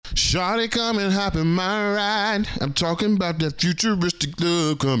Shawty, come and hop in my ride. I'm talking about that futuristic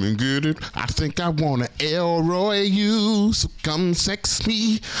love. Come and get it. I think I wanna Elroy you. So come sex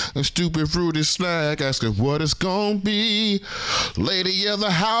me. A stupid fruity slag asking what it's gonna be. Lady of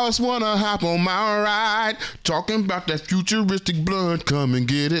the house wanna hop on my ride. Talking about that futuristic blood. Come and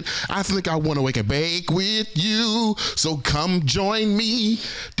get it. I think I wanna wake and bake with you. So come join me.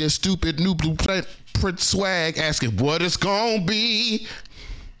 This stupid new blueprint swag asking what it's gonna be.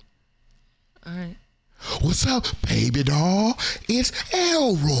 All right. What's up, baby doll? It's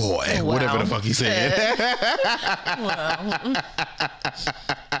Elroy. Oh, wow. Whatever the fuck he said. Wow.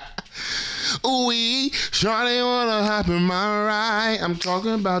 Ooh-wee, Shawty wanna hop in my ride. I'm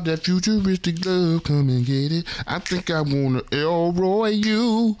talking about that futuristic love. Come and get it. I think I wanna Elroy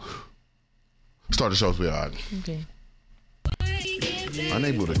you. Start the show, sweetheart. Okay.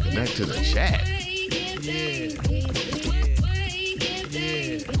 Unable to connect to the chat.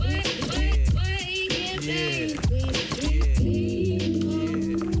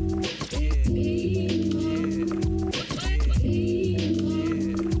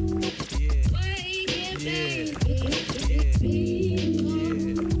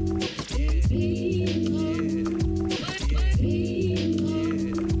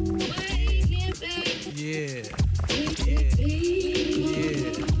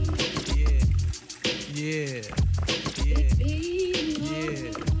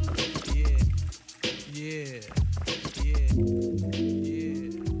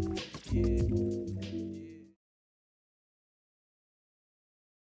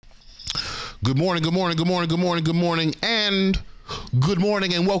 Good morning, good morning, good morning, good morning, good morning, and good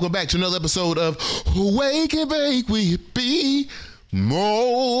morning, and welcome back to another episode of Wake and Bake with B.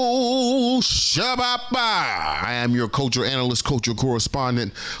 Mo Shababa. I am your culture analyst, culture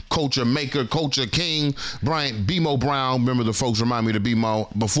correspondent, culture maker, culture king, Bryant B-Mo Brown. Remember, the folks remind me to B-Mo.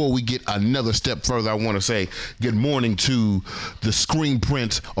 Before we get another step further, I want to say good morning to the screen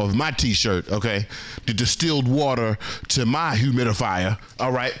print of my t-shirt, okay? The distilled water to my humidifier.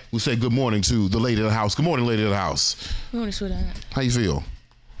 All right, we'll say good morning to the lady of the house. Good morning, lady of the house. Good morning, sweetheart. How you feel?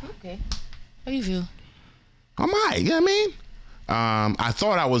 Okay. How you feel? I'm all right, you know what I mean? I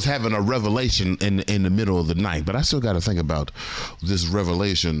thought I was having a revelation in the middle of the night, but I still got to think about this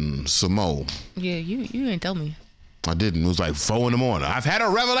revelation, Samo. Yeah, you didn't tell me. I didn't. It was like 4 a.m. I've had a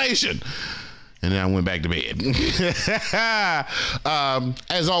revelation. And then I went back to bed.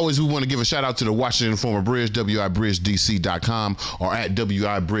 As always, we want to give a shout out to the Washington Informer Bridge, WIBridgeDC.com, or at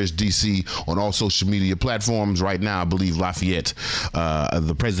WIBridgeDC on all social media platforms. Right now, I believe Lafayette,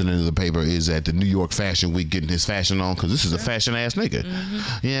 the president of the paper, is at the New York Fashion Week getting his fashion on, because this is a fashion ass nigga.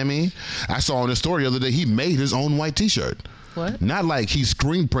 Mm-hmm. You know what I mean? I saw on the story the other day, he made his own white t-shirt. What? Not like he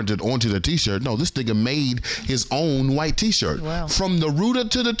screen printed onto the t-shirt. No, this nigga made his own white t-shirt. Wow. From the rooter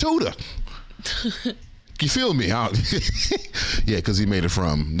to the tutor. You feel me? Yeah, because he made it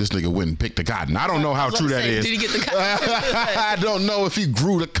from, this nigga went and picked the cotton. I don't know how true that is. Did he get the cotton? I don't know if he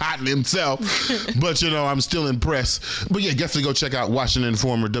grew the cotton himself, but I'm still impressed. But yeah, definitely go check out Washington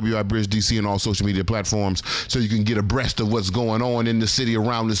Informer, WIBridgeDC on all social media platforms, so you can get abreast of what's going on in the city,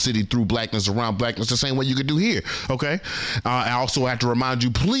 around the city, through blackness, around blackness, the same way you could do here, okay? I also have to remind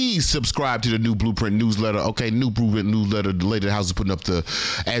you, please subscribe to the New Blueprint newsletter, okay? New Blueprint newsletter. The Lady of the House is putting up the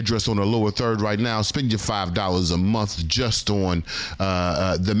address on the lower third right now. Spend your $5 a month just on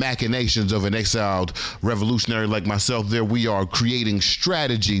the machinations of an exiled revolutionary like myself. There we are creating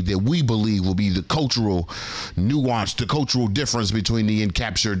strategy that we believe will be the cultural nuance, the cultural difference between the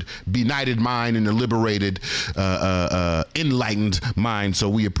encaptured, benighted mind and the liberated, enlightened mind. So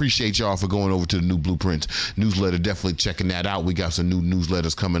we appreciate y'all for going over to the New Blueprint newsletter. Definitely checking that out. We got some new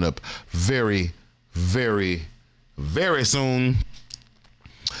newsletters coming up very, very, very soon.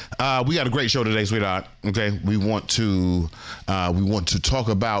 We got a great show today, sweetheart. Okay, we want to talk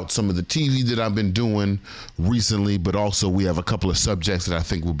about some of the TV that I've been doing recently, but also we have a couple of subjects that I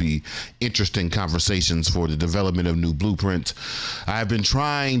think will be interesting conversations for the development of New Blueprint. I've been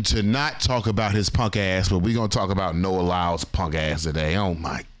trying to not talk about his punk ass, but we're gonna talk about Noah Lyles' punk ass today. Oh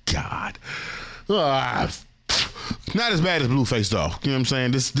my God. Not as bad as Blueface, though. You know what I'm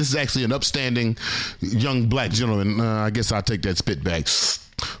saying? This is actually an upstanding young black gentleman. I guess I'll take that spit back.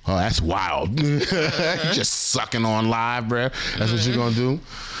 Oh, that's wild. Just sucking on live, bruh. That's what you're going to do.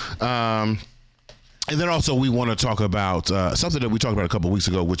 And then also we want to talk about something that we talked about a couple of weeks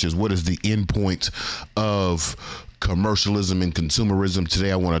ago, which is what is the end point of commercialism and consumerism.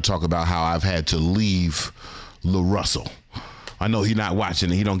 Today I want to talk about how I've had to leave Lil Russell. I know he's not watching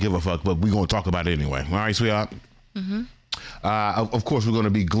and he don't give a fuck, but we're going to talk about it anyway. All right, sweetheart? Mm-hmm. Of course, we're going to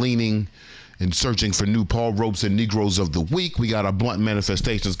be gleaning and searching for new Paul Ropes and Negroes of the Week. We got our blunt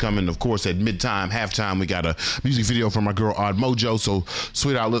manifestations coming, of course, at midtime, halftime. We got a music video from our girl Odd Mojo. So,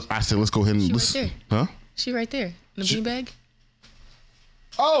 sweetheart, I said, let's go ahead and listen. Right there. Huh? She right there. In the beanbag.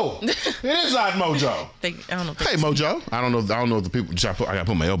 Oh, it is Odd Mojo. I don't know. Hey Mojo, I don't know if the people. I gotta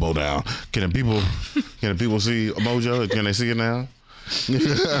put my elbow down. Can the people see Mojo? Can they see it now?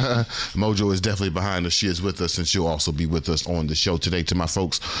 Mojo is definitely behind us. She is with us, and she'll also be with us on the show today. To my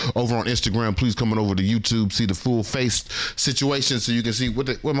folks over on Instagram, please come on over to YouTube, see the full face situation, so you can see what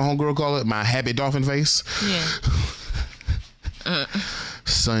my homegirl call it, my happy dolphin face. Yeah.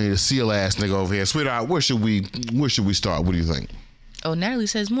 Sonny, the seal ass nigga over here, sweetheart. Where should we start? What do you think? Oh, Natalie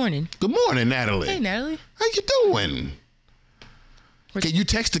says morning. Good morning, Natalie. Hey, Natalie. How you doing? Can you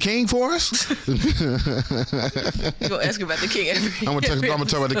text the king for us? You gonna ask about the king? I'm gonna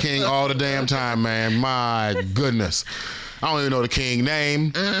talk about the king all the damn time, man. My goodness. I don't even know the king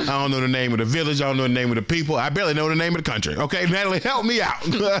name. I don't know the name of the village. I don't know the name of the people. I barely know the name of the country. Okay, Natalie, help me out.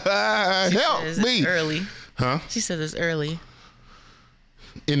 Help me. It's early. Huh? She said it's early.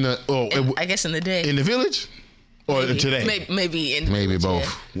 I guess in the day. In the village? Or maybe, today? Maybe in the Maybe village,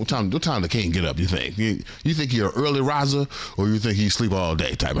 both. yeah. What time the king get up, you think? You think you're an early riser, or you think he sleep all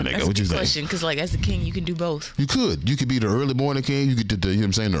day type of nigga? That's What you a good think? question, because as a king, you can do both. You could be the early morning king. You could do the, you know what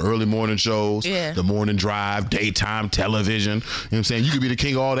I'm saying, the early morning shows, Yeah. the morning drive, daytime television. You know what I'm saying? You could be the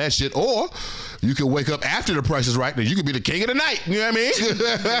king of all that shit, or you could wake up after the Price is Right, and you could be the king of the night. You know what I mean?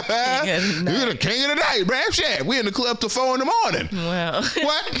 You're the king of the night, bruh. Shit, we in the club till 4 in the morning. Well.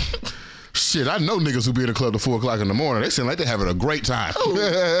 What? Shit, I know niggas who be in the club till 4 o'clock in the morning. They seem like they're having a great time.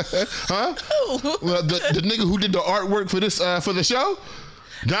 Huh? Well, the nigga who did the artwork for this for the show,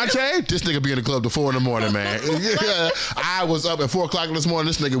 Dante, this nigga be in the club till 4 in the morning, man. I was up at 4 o'clock this morning.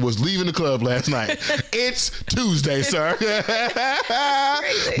 This nigga was leaving the club last night. It's Tuesday, sir.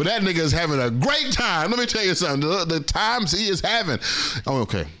 But that nigga is having a great time. Let me tell you something. The times he is having. Oh,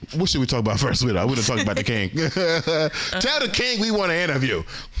 okay. What should we talk about first? We done talk about the king. Tell the king we want to interview.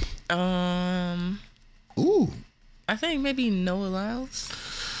 Ooh. I think maybe Noah Lyles.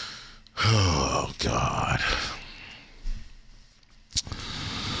 Oh, God.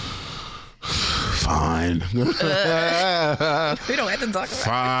 Fine. We don't have to talk about it.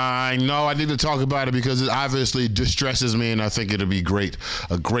 Fine. No, I need to talk about it because it obviously distresses me, and I think it'll be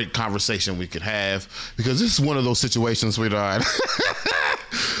a great conversation we could have, because this is one of those situations, sweetheart.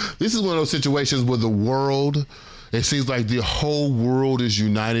 This is one of those situations where the world, it seems like the whole world is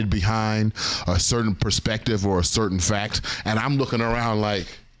united behind a certain perspective or a certain fact, and I'm looking around like,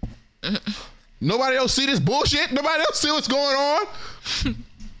 nobody else see this bullshit? Nobody else see what's going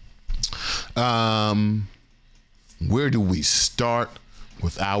on? Where do we start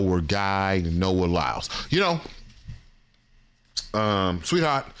with our guy Noah Lyles? You know,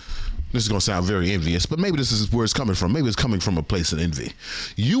 sweetheart, this is gonna sound very envious, but maybe this is where it's coming from. Maybe it's coming from a place of envy.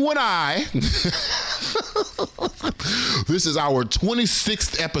 You and I, this is our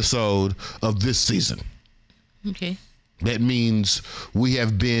 26th episode of this season. Okay. That means we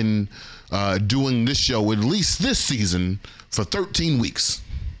have been doing this show, at least this season, for 13 weeks.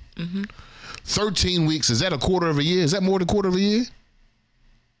 Mm-hmm. 13 weeks. Is that a quarter of a year? Is that more than a quarter of a year?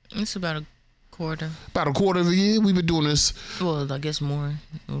 It's about a quarter. About a quarter of a year. We've been doing this. Well, I guess more,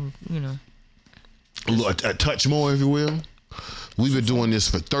 you know. A touch more, if you will. We've been doing this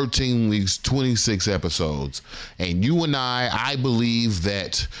for 13 weeks, 26 episodes. And you and I believe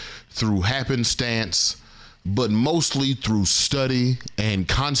that through happenstance, but mostly through study and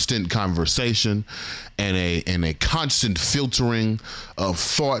constant conversation and a constant filtering of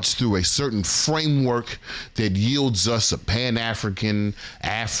thoughts through a certain framework that yields us a Pan-African,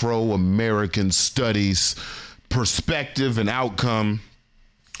 Afro-American studies perspective and outcome.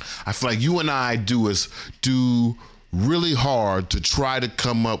 I feel like you and I do really hard to try to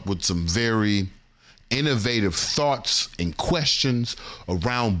come up with some very innovative thoughts and questions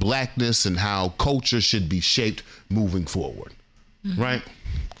around blackness and how culture should be shaped moving forward. Mm-hmm. Right?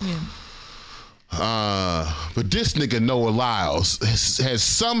 Yeah. But this nigga Noah Lyles has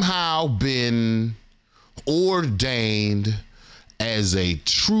somehow been ordained as a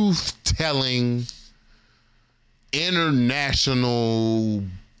truth-telling international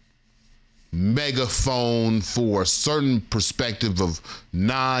megaphone for a certain perspective of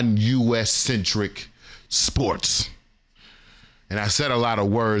non-U.S. centric sports. And I said a lot of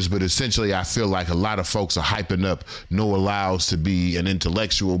words, but essentially I feel like a lot of folks are hyping up Noah Lyles to be an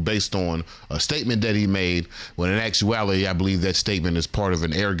intellectual based on a statement that he made, when in actuality, I believe that statement is part of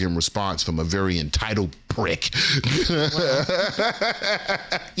an arrogant response from a very entitled prick.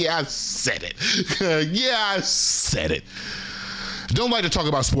 Yeah, I said it. Yeah, I said it. Don't like to talk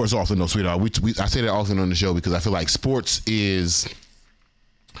about sports often, though, sweetheart. I say that often on the show because I feel like sports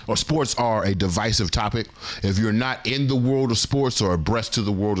are a divisive topic. If you're not in the world of sports or abreast to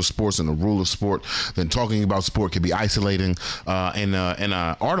the world of sports and the rule of sport, then talking about sport can be isolating. In an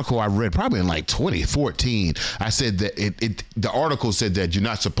article I read probably in like 2014, I said that the article said that you're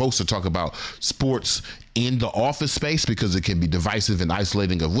not supposed to talk about sports in the office space because it can be divisive and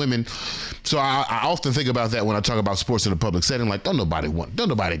isolating of women. So I often think about that when I talk about sports in a public setting. Like, don't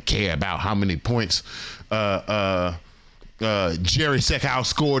nobody care about how many points Jerry Seckhouse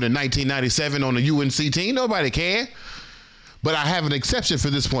scored in 1997 on the UNC team. Nobody care. But I have an exception for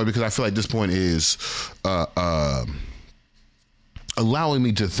this point because I feel like this point is allowing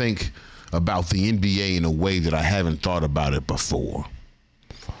me to think about the NBA in a way that I haven't thought about it before.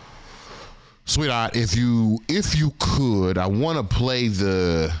 Sweetheart, if you could, I want to play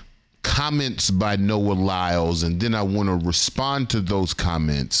the comments by Noah Lyles, and then I want to respond to those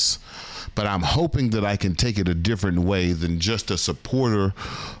comments. But I'm hoping that I can take it a different way than just a supporter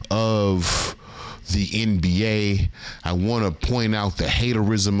of the NBA. I want to point out the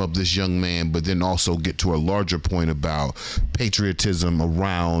haterism of this young man, but then also get to a larger point about patriotism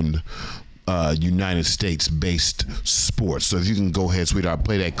around United States-based sports. So if you can go ahead, sweetheart,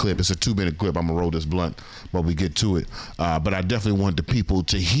 play that clip. It's a 2-minute clip. I'm going to roll this blunt while we get to it. But I definitely want the people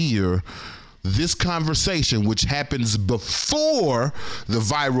to hear this conversation, which happens before the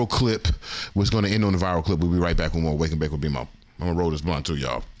viral clip, was going to end on the viral clip. We'll be right back when more Wake and Bake with B-Mo. I'm going to roll this blunt too,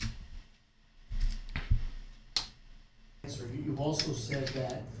 y'all. You've also said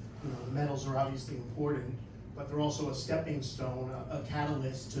that the medals are obviously important, but they're also a stepping stone, a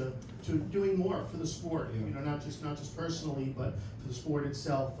catalyst to doing more for the sport. Yeah. Not just personally, but for the sport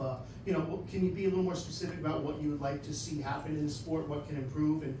itself. Can you be a little more specific about what you would like to see happen in the sport? What can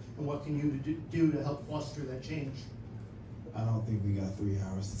improve, and what can you do to help foster that change? I don't think we got 3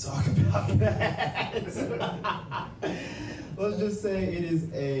 hours to talk about that. Let's just say it is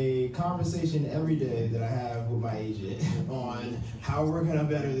a conversation every day that I have with my agent on how we're going to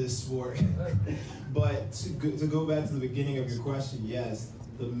better this sport. But to go back to the beginning of your question, yes,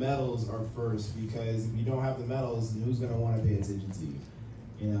 the medals are first, because if you don't have the medals, then who's going to want to pay attention to you?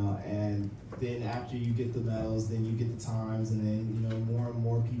 And then after you get the medals, then you get the times, and then, more and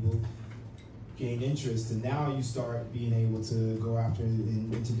more people gain interest, and now you start being able to go after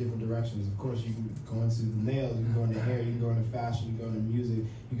into different directions. Of course, you can go into the nails, you can go into hair, you can go into fashion, you can go into music,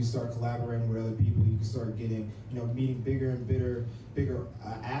 you can start collaborating with other people, you can start getting, meeting bigger and bigger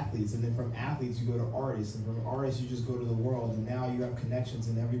athletes, and then from athletes you go to artists, and from artists you just go to the world, and now you have connections,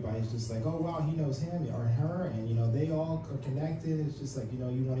 and everybody's just like, oh wow, he knows him or her, and they all are connected. It's just like,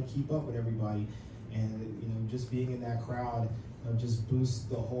 you want to keep up with everybody, and just being in that crowd just boosts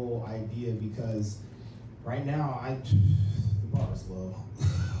the whole idea, because right now the bar is low.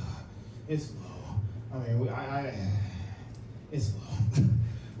 It's low. I mean, it's low.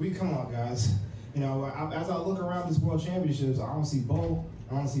 Come on, guys. As I look around this World Championships, I don't see Bo,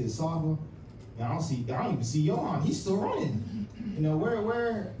 I don't see Asava, I don't even see Johan. He's still running.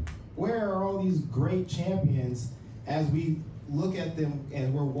 Where are all these great champions as we look at them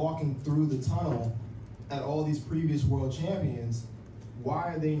and we're walking through the tunnel at all these previous world champions?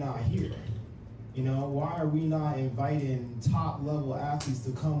 Why are they not here? Why are we not inviting top level athletes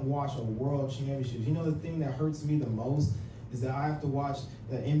to come watch a world championship? The thing that hurts me the most is that I have to watch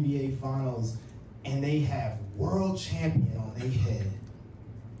the NBA finals and they have world champion on their head.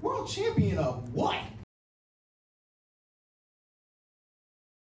 World champion of what?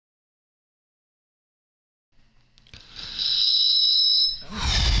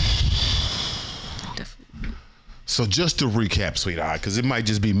 So just to recap, sweetheart, because it might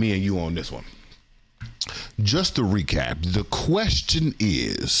just be me and you on this one. Just to recap, the question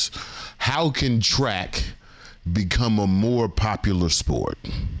is, how can track become a more popular sport?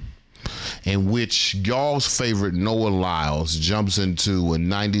 In which y'all's favorite Noah Lyles jumps into a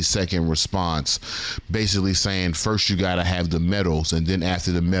 90-second response, basically saying first you got to have the medals, and then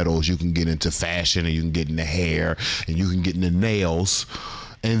after the medals you can get into fashion, and you can get into hair, and you can get into nails,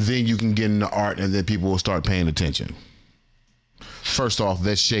 and then you can get into art, and then people will start paying attention. First off,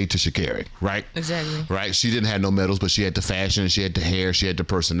 that's shade to Sha'Carri, right? Exactly. Right? She didn't have no medals, but she had the fashion, she had the hair, she had the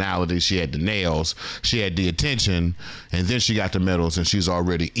personality, she had the nails, she had the attention, and then she got the medals, and she's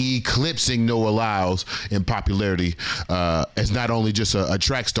already eclipsing Noah Lyles in popularity as not only just a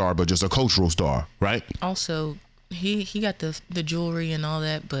track star, but just a cultural star, right? Also, he got the jewelry and all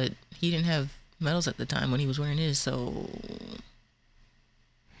that, but he didn't have medals at the time when he was wearing his, so...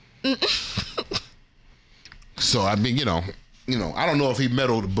 So, I mean, I don't know if he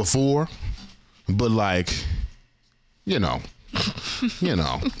medaled before, but you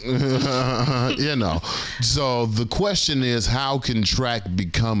know. You know. So the question is, how can track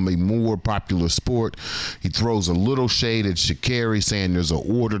become a more popular sport? He throws a little shade at Sha'Carri, saying there's an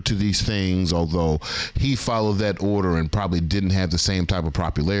order to these things, although he followed that order and probably didn't have the same type of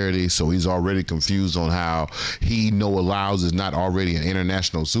popularity, so he's already confused on how Noah Lyles is not already an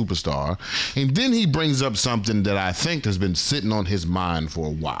international superstar. And then he brings up something that I think has been sitting on his mind for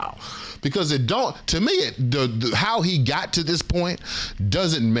a while, because how he got to this point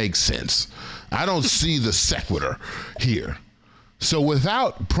doesn't make sense. I don't see the sequitur here. So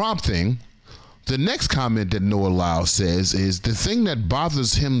without prompting, the next comment that Noah Lyles says is the thing that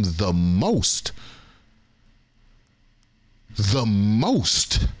bothers him the most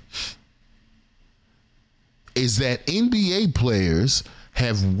is that NBA players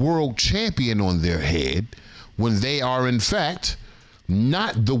have world champion on their head when they are in fact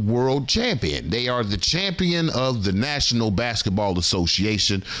not the world champion. They are the champion of the National Basketball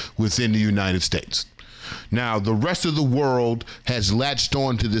Association within the United States. Now, the rest of the world has latched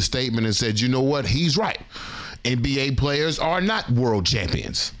on to this statement and said, you know what, he's right. NBA players are not world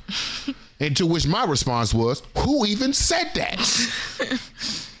champions. And to which my response was, who even said that?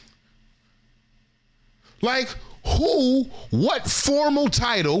 Like, what formal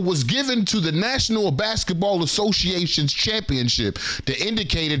title was given to the National Basketball Association's championship that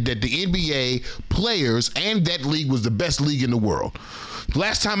indicated that the NBA players and that league was the best league in the world?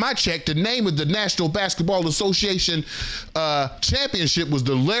 Last time I checked, the name of the National Basketball Association championship was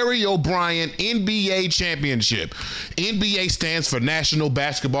the Larry O'Brien NBA Championship. NBA stands for National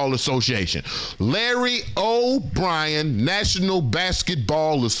Basketball Association. Larry O'Brien, National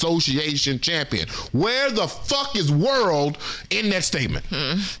Basketball Association champion. Where the fuck is world in that statement?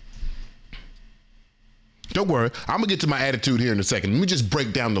 Don't worry, I'm going to get to my attitude here in a second. Let me just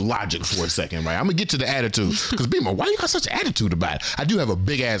break down the logic for a second, right? I'm going to get to the attitude. Because, Bima, why you got such an attitude about it? I do have a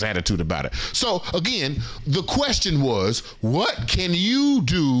big-ass attitude about it. So, again, the question was, what can you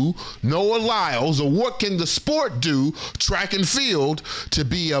do, Noah Lyles, or what can the sport do, track and field, to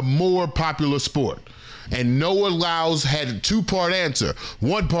be a more popular sport? And Noah Lyles had a two-part answer.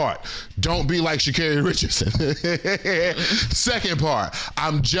 One part, don't be like Sha'Carri Richardson. Second part,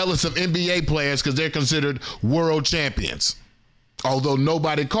 I'm jealous of NBA players because they're considered world champions. Although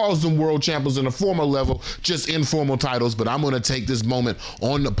nobody calls them world champions in a formal level, just informal titles. But I'm going to take this moment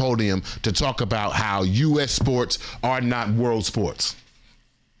on the podium to talk about how U.S. sports are not world sports.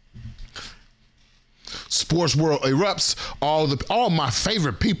 Sports world erupts. All my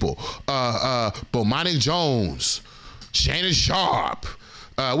favorite people, Bomani Jones, Shannon Sharp,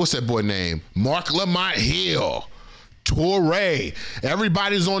 what's that boy name? Mark Lamont Hill, Torrey.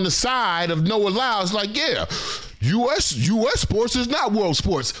 Everybody's on the side of Noah Lyles. Like, yeah, U.S. sports is not world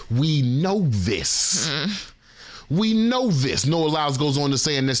sports. We know this. We know this. Noah Lyles goes on to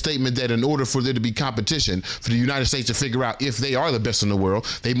say in this statement that in order for there to be competition, for the United States to figure out if they are the best in the world,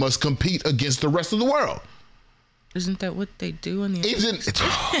 they must compete against the rest of the world. Isn't that what they do in the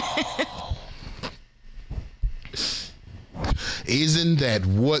Isn't that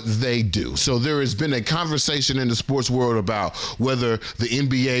what they do? So there has been a conversation in the sports world about whether the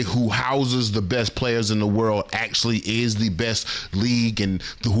NBA, who houses the best players in the world, actually is the best league, and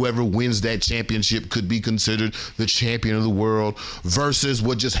whoever wins that championship could be considered the champion of the world, versus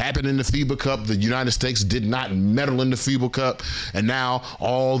what just happened in the FIBA Cup. The United States did not medal in the FIBA Cup, and now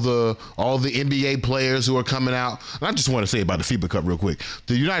all the NBA players who are coming out, and I just want to say about the FIBA Cup real quick.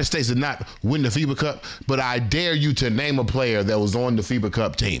 The United States did not win the FIBA Cup, but I dare you to name a player that was on the FIBA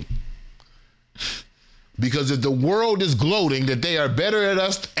Cup team. Because if the world is gloating that they are better at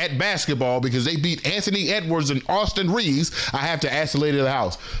us at basketball because they beat Anthony Edwards and Austin Reeves, I have to ask the lady of the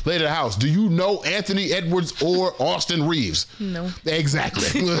house. Lady of the house, do you know Anthony Edwards or Austin Reeves? No.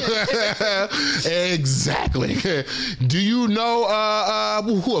 Exactly. Exactly. Do you know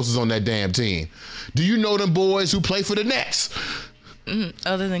who else is on that damn team? Do you know them boys who play for the Nets?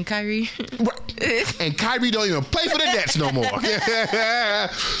 Other than Kyrie. Right. And Kyrie don't even play for the Nets no more.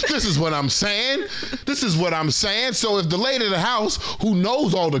 This is what I'm saying. So if the lady of the house who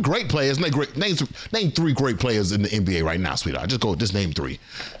knows all the great players, name three great players in the NBA right now, sweetheart. Just name three.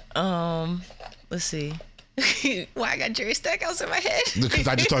 Let's see. Why I got Jerry Stackhouse in my head? Because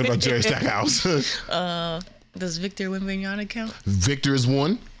I just talked about Jerry Stackhouse. Does Victor Wembanyama count? Victor is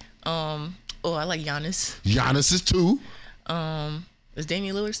one. I like Giannis. Giannis is two. Is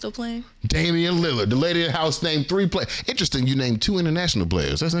Damian Lillard still playing? Damian Lillard. The lady of the house named three players. Interesting, you named two international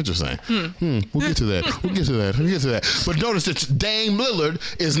players. That's interesting. We'll get to that. But notice that Dame Lillard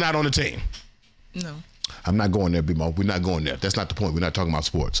is not on the team. No. I'm not going there, B-Mo. We're not going there. That's not the point. We're not talking about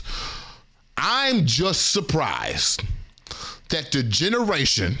sports. I'm just surprised that the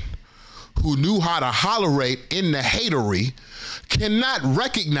generation who knew how to hollerate in the hatery cannot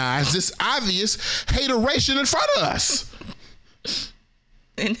recognize this obvious hateration in front of us.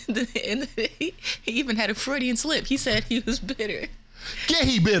 And he even had a Freudian slip. He said he was bitter. Yeah,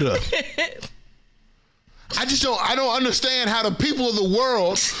 he bitter. I don't understand how the people of the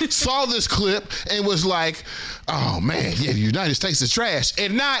world saw this clip and was like, oh man, yeah, the United States is trash,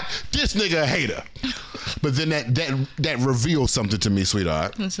 and not this nigga a hater. But then that reveals something to me,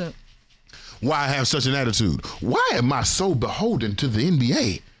 sweetheart. What's up? Why I have such an attitude. Why am I so beholden to the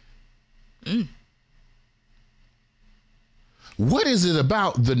NBA? What is it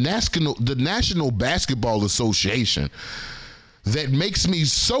about the National Basketball Association that makes me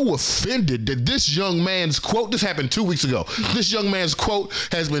so offended that this young man's quote, this happened 2 weeks ago, this young man's quote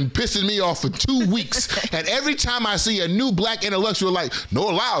has been pissing me off for 2 weeks. And every time I see a new black intellectual like, Noah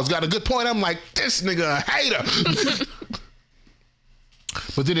Lyles got a good point, I'm like, this nigga a hater.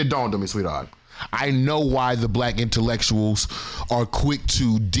 But then it dawned on me, sweetheart. I know why the black intellectuals are quick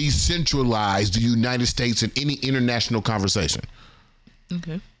to decentralize the United States in any international conversation.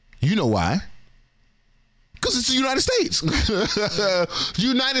 Okay. You know why? Because it's the United States. The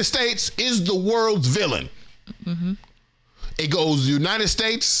United States is the world's villain. Mm-hmm. It goes United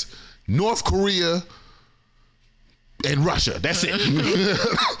States, North Korea, and Russia. That's it.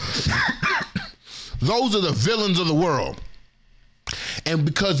 Those are the villains of the world. And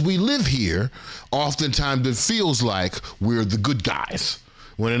because we live here, oftentimes it feels like we're the good guys.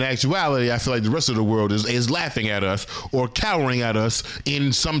 When in actuality, I feel like the rest of the world is laughing at us or cowering at us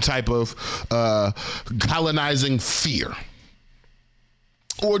in some type of colonizing fear.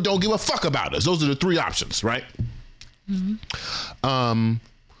 Or don't give a fuck about us. Those are the three options, right? Mm-hmm.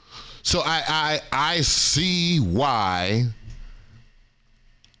 So I see why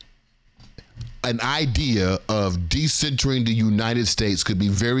an idea of decentering the United States could be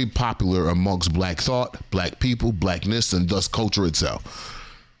very popular amongst black thought, black people, blackness, and thus culture itself.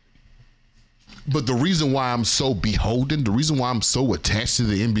 But the reason why I'm so beholden, the reason why I'm so attached to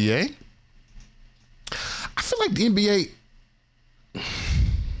the NBA, I feel like the NBA,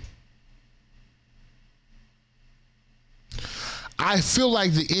 I feel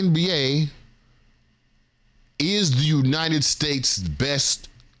like the NBA is the United States' best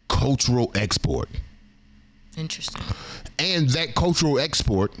cultural export. Interesting. And that cultural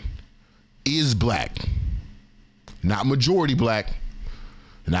export is black. Not majority black,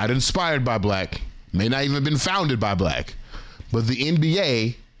 not inspired by black, may not even have been founded by black. But the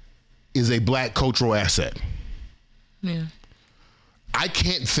NBA is a black cultural asset. Yeah. I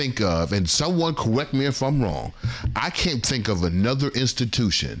can't think of, and someone correct me if I'm wrong, I can't think of another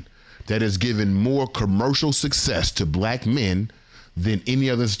institution that has given more commercial success to black men than any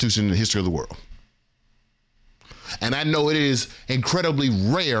other institution in the history of the world. And I know it is incredibly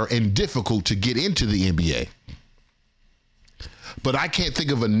rare and difficult to get into the NBA. But I can't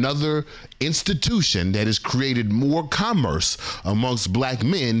think of another institution that has created more commerce amongst black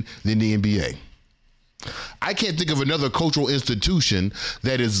men than the NBA. I can't think of another cultural institution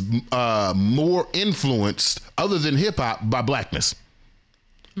that is more influenced, other than hip hop, by blackness.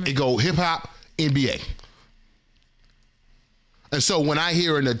 It go hip hop, NBA. And so when I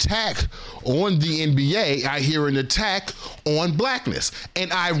hear an attack on the NBA, I hear an attack on blackness. And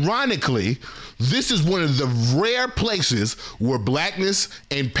ironically, this is one of the rare places where blackness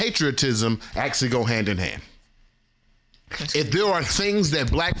and patriotism actually go hand in hand. If there are things that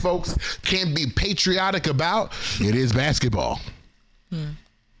black folks can be patriotic about, it is basketball.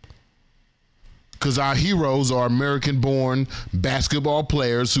 Because our heroes are American-born basketball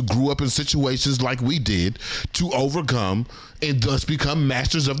players who grew up in situations like we did to overcome and thus become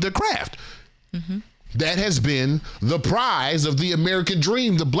masters of their craft. Mm-hmm. That has been the prize of the American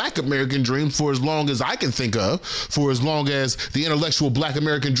dream, the black American dream, for as long as I can think of, for as long as the intellectual black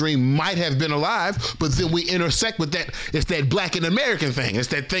American dream might have been alive. But then we intersect with that. It's that black and American thing. It's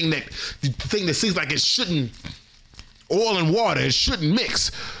that thing that seems like it shouldn't, oil and water, it shouldn't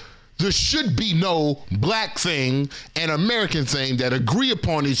mix. There should be no black thing and American thing that agree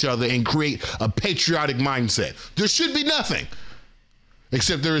upon each other and create a patriotic mindset. There should be nothing.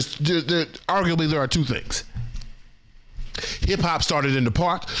 Except arguably there are two things. Hip hop started in the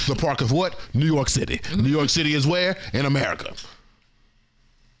park of what? New York City. New York City is where? In America.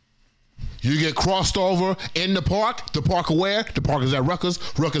 You get crossed over in the park of where? The park is at Rutgers.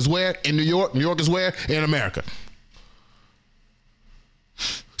 Rutgers where? In New York. New York is where? In America.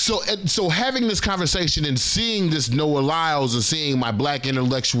 So having this conversation and seeing this Noah Lyles and seeing my black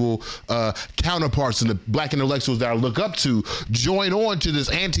intellectual counterparts and the black intellectuals that I look up to join on to this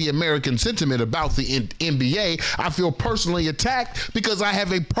anti-American sentiment about the NBA, I feel personally attacked because I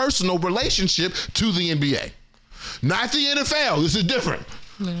have a personal relationship to the NBA. Not the NFL. This is different.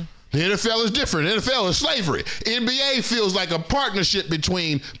 Mm. The NFL is different. The NFL is slavery. NBA feels like a partnership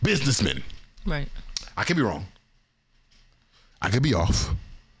between businessmen. Right. I could be wrong. I could be off.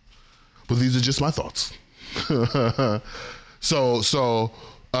 But these are just my thoughts. So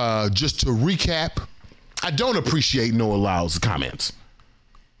just to recap, I don't appreciate Noah Lyles' comments.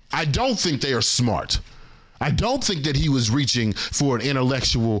 I don't think they are smart. I don't think that he was reaching for an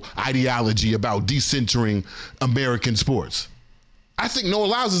intellectual ideology about decentering American sports. I think Noah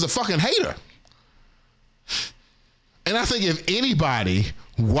Lyles is a fucking hater. And I think if anybody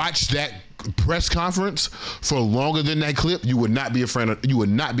watched that press conference for longer than that clip, you would not be a fan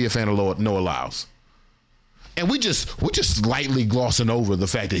of Noah Lyles. And we're just slightly glossing over the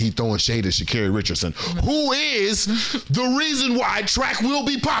fact that he's throwing shade at Sha'Carri Richardson, who is the reason why track will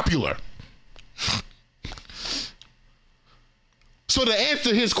be popular. So to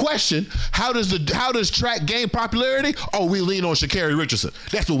answer his question, how does track gain popularity? Oh, we lean on Sha'Carri Richardson.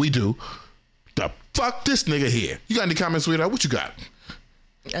 That's what we do. The fuck this nigga here. You got any comments, sweetheart? What you got?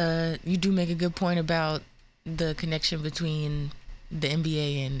 You do make a good point about the connection between the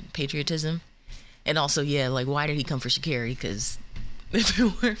NBA and patriotism. And also, yeah, like, why did he come for Sha'Carri? Because if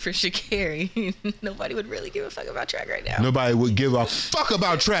it weren't for Sha'Carri, nobody would really give a fuck about track right now. Nobody would give a fuck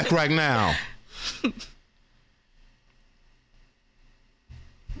about track right now.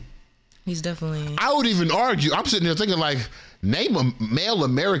 He's definitely... I would even argue, I'm sitting there thinking, like, name a male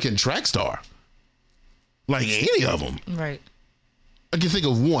American track star. Like, any of them. Right. I can think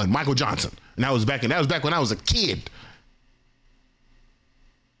of one, Michael Johnson. And that was back when I was a kid.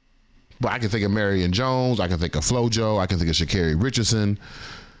 But I can think of Marion Jones. I can think of FloJo. I can think of Sha'Carri Richardson.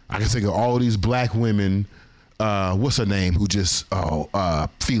 I can think of all these black women. What's her name? Who just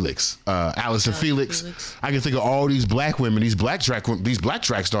Felix, Allison Felix. I can think of all these black women, these black track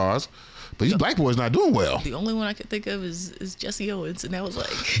stars. But these black boys not doing well. The only one I could think of is Jesse Owens, and that was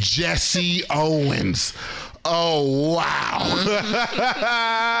like Jesse Owens. Oh wow,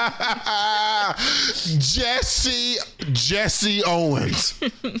 Jesse Owens.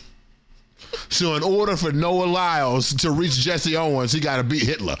 So in order for Noah Lyles to reach Jesse Owens, he got to beat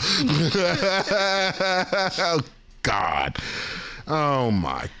Hitler. Oh God. Oh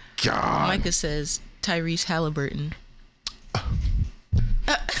my God. Micah says Tyrese Halliburton.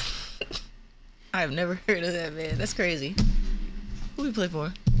 I've never heard of that man. That's crazy. Who he play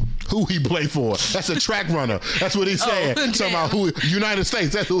for? Who he play for? That's a track runner. That's what he's saying. Talking about who United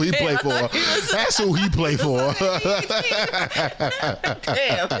States. That's who he play for. That's who he play for.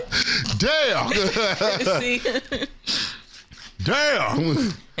 Damn.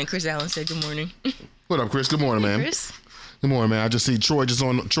 Damn. And Chris Allen said good morning. What up, Chris? Good morning, man. Chris. Good morning, man. I just see Troy is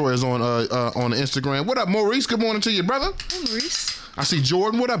on Instagram. What up, Maurice? Good morning to you, brother. Hey, Maurice. I see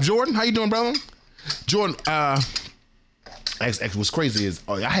Jordan. What up, Jordan? How you doing, brother? Jordan, what's crazy is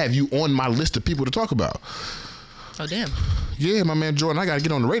I have you on my list of people to talk about. Oh, damn. Yeah, my man Jordan, I got to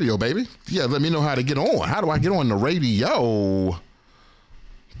get on the radio, baby. Yeah, let me know how to get on. How do I get on the radio?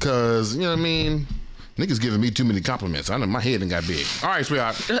 Because, you know what I mean? Niggas giving me too many compliments. I know my head done got big. All right,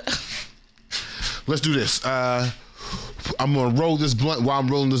 sweetheart. Let's do this. I'm going to roll this blunt. While I'm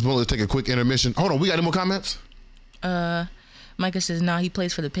rolling this blunt, let's take a quick intermission. Hold on, we got any more comments? Micah says, he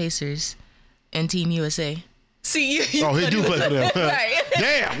plays for the Pacers and Team USA. See, you he do play for them. Right.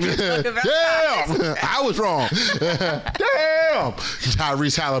 Damn. Damn. I was wrong. Damn.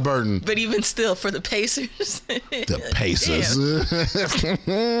 Tyrese Halliburton. But even still, for the Pacers. The Pacers.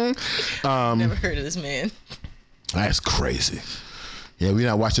 Never heard of this man. That's crazy. Yeah, we're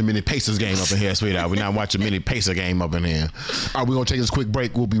not watching many Pacers game up in here, sweetheart. We're not watching many Pacer game up in here. All right, we're going to take this quick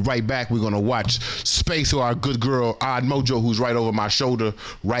break. We'll be right back. We're going to watch Space, who our good girl, Odd Mojo, who's right over my shoulder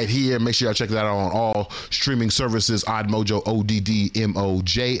right here. Make sure y'all check that out on all streaming services, Odd Mojo,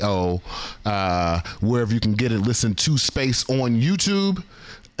 ODDMOJO. Wherever you can get it, listen to Space on YouTube.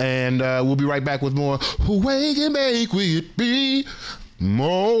 And we'll be right back with more Who We Can Make It Be.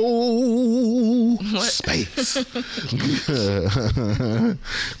 More Space.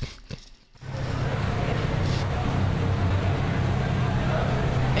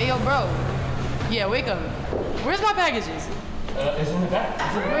 Hey, yo, bro. Yeah, wake up. Where's my packages? It's in the back.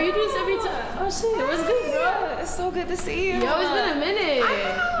 Bro, you do this every time. Oh, shit. What's good, bro? It's so good to see you. Yo, it's been a minute.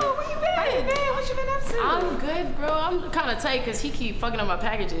 I know. Where you been? How you been? What you been up to? I'm good, bro. I'm kind of tight because he keep fucking up my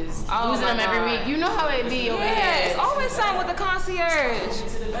packages, losing them every week. You know how it be over Yeah, there. it's always something with the concierge.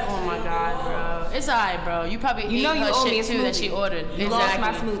 Oh my god, bro. It's alright, bro. You probably You know ate you her owe shit me a too that she smoothie. ordered. You lost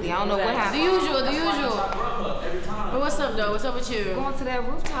my smoothie. I don't know what happened. The usual. But what's up, though? What's up with you? Going to that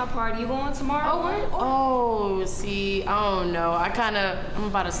rooftop party. You going tomorrow? Oh, where? Oh, see, I don't know. I'm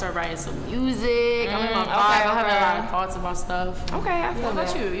about to start writing some music. I'm in my vibe. I have a lot of thoughts about stuff. Okay, I feel What about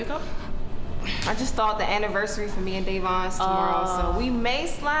that. you? You come? I just thought the anniversary for me and Davon's tomorrow, so we may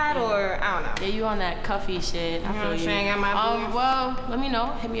slide or I don't know. Yeah, you on that cuffy shit. I feel you. Saying I might be. Well, let me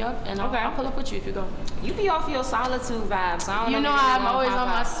know. Hit me up, and I'll pull up with you if you go. You be off your solitude vibes. So I don't You know. know if I'm gonna always pop on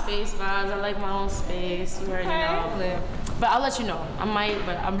my out. space vibes. I like my own space. You already know. Okay. But I'll let you know. I might,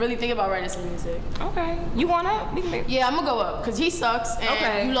 but I'm really thinking about writing some music. Okay. You want up? We can make. Yeah, I'm gonna go up because he sucks and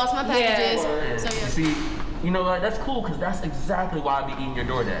Okay. you lost my packages. Yeah. So yeah. See, you know what? That's cool because that's exactly why I be eating your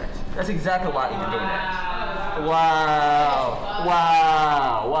DoorDash. That's exactly why I eat your DoorDash. Wow.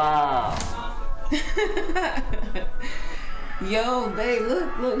 Yo, babe,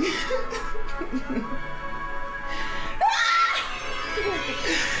 look.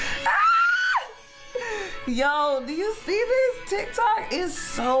 Yo, do you see this? TikTok is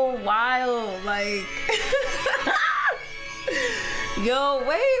so wild. Like, yo,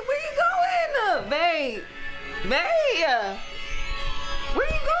 wait, where you going, babe? Babe, where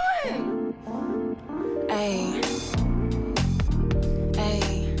you going?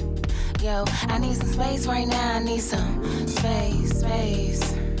 Ayy, yo, I need some space right now. I need some space.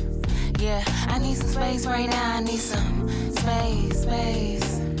 Yeah, I need some space right now. I need some space.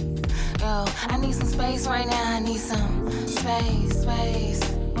 Yo, I need some space right now. I need some space.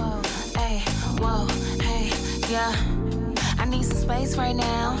 Whoa, hey, yeah. I need some space right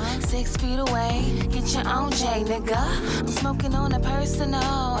now. 6 feet away. Get your own J, nigga. I'm smoking on a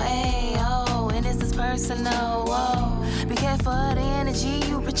personal, ayy, oh, and this is personal, whoa. Be careful of the energy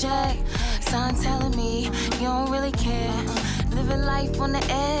you project. Son telling me you don't really care. Living life on the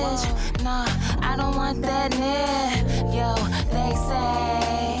edge. Nah, I don't want that near. Yo, they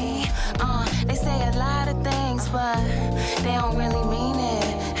say a lot of things, but they don't really mean it.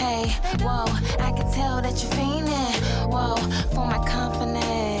 Hey, whoa, I can tell that you're fiending. Whoa, for my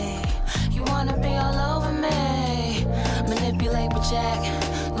company. You wanna be all over me. Manipulate, project.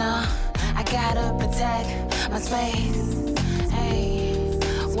 Nah, I gotta protect my space. Hey,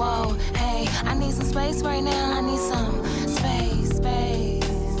 whoa, hey, I need some space right now. I need some space.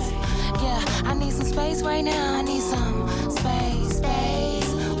 Yeah, I need some space right now. I need some space.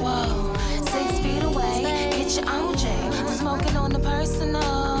 Whoa, 6 feet away. Get your own J. I'm smoking on the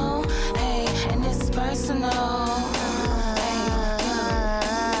personal. Hey, and this is personal.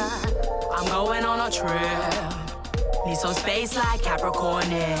 I'm going on a trip. Need some space like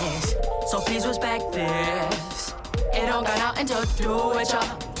Capricorn is. So please respect this. It don't got nothing to do with ya.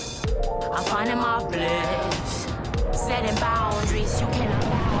 I'm finding my bliss. Setting boundaries you cannot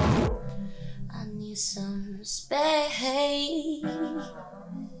bound. I need some space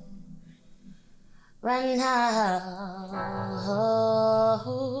right now.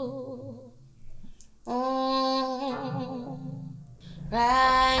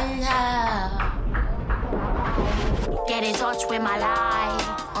 Right now. Get in touch with my life.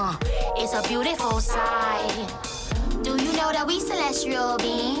 It's a beautiful sight. Do you know that we celestial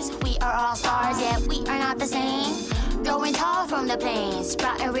beings? We are all stars, yet we are not the same. Growing tall from the plains,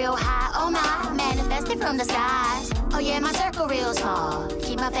 sprouting real high, oh my, manifested from the skies. Oh yeah, my circle real small.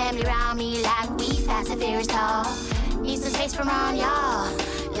 Keep my family around me like we fast and furious tall. Need some space from around y'all.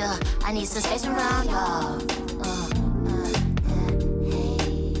 Yeah, I need some space from around y'all.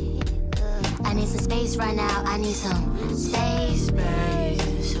 I need some space right now. I need some space.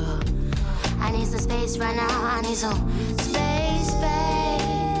 I need some space right now. I need some space.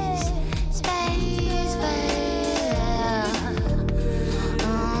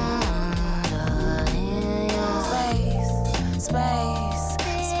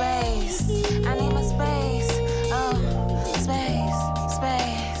 Space. I need my space. Oh, space.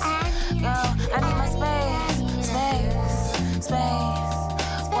 Yo, I need my space.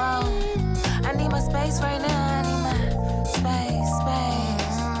 Whoa, I need my space right now. I need my space.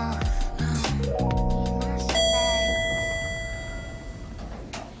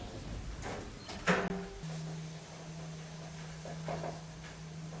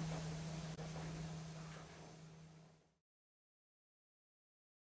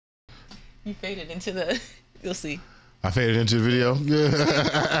 You faded into the. You'll see. I faded into the video.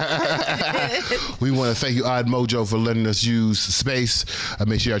 We want to thank you, Odd Mojo, for letting us use space.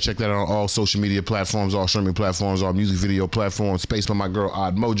 Make sure y'all check that out on all social media platforms, all streaming platforms, all music video platforms. Space by my girl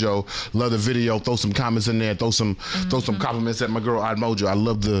Odd Mojo. Love the video. Throw some comments in there. Throw some compliments at my girl Odd Mojo. I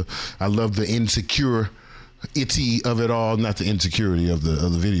love the insecurity of it all. Not the insecurity of the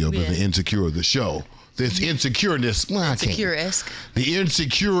video, but the insecure of the show. This insecureness. Well, Insecure-esque. The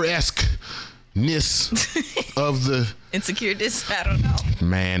insecure-esque. Of the insecureness, I don't know.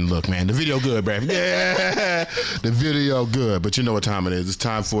 Man, look, man, the video good, bruh. Yeah, the video good, but you know what time it is. It's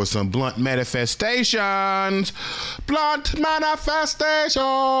time for some blunt manifestations. Blunt manifestations.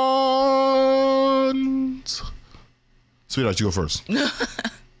 Sweetheart, you go first.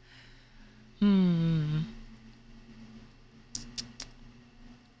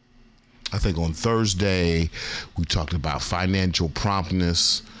 I think on Thursday we talked about financial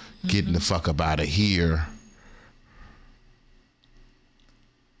promptness. Getting the fuck up out of here.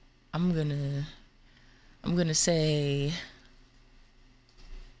 I'm gonna say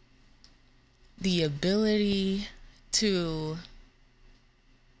the ability to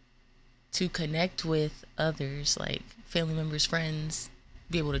connect with others, like family members, friends,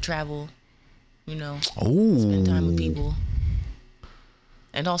 be able to travel, spend time with people,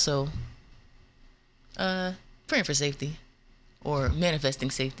 and also praying for safety. Or manifesting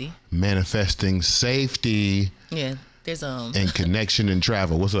safety. Manifesting safety. Yeah, there's and connection and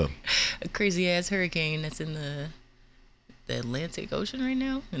travel. What's up? A crazy ass hurricane that's in the Atlantic Ocean right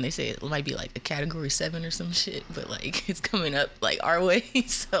now, and they say it might be like a Category 7 or some shit, but like it's coming up like our way.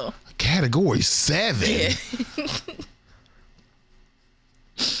 So Category 7. Yeah.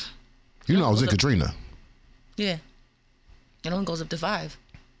 I was in Katrina. Yeah. It only goes up to 5.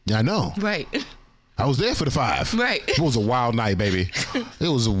 Yeah, I know. Right. I was there for the 5. Right. It was a wild night, baby. It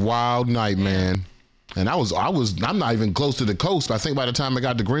was a wild night, man. And I'm not even close to the coast. I think by the time I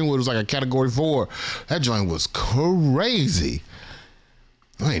got to Greenwood, it was like a Category 4. That joint was crazy.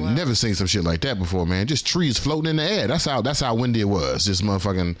 I ain't never seen some shit like that before, man. Just trees floating in the air. That's how windy it was. Just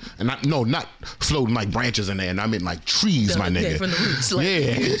motherfucking, not floating like branches in the air. I meant like trees, my nigga. Yeah, from the roots. Like.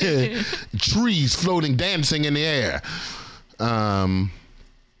 Yeah. Trees floating, dancing in the air.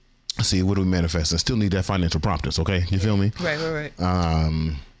 Let's see, what do we manifest? I still need that financial promptness, okay? You feel me? Right.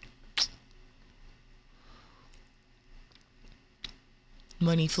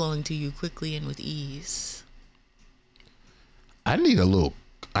 Money flowing to you quickly and with ease. I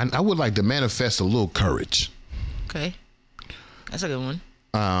would like to manifest a little courage. Okay. That's a good one.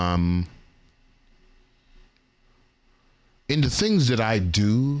 In the things that I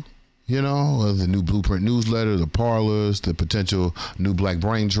do, the new Blueprint newsletter, the parlors, the potential new Black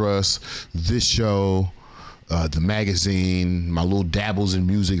Brain Trust, this show, the magazine, my little dabbles in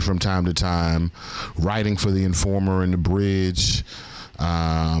music from time to time, writing for the Informer and the Bridge.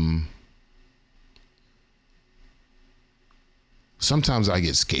 Sometimes I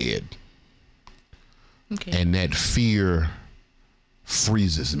get scared. Okay. And that fear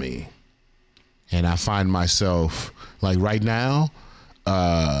freezes me. And I find myself, like right now,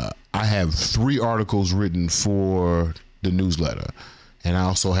 I have 3 articles written for the newsletter. And I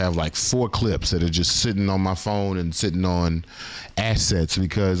also have like 4 clips that are just sitting on my phone and sitting on assets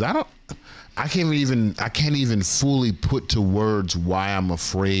because I can't even fully put to words why I'm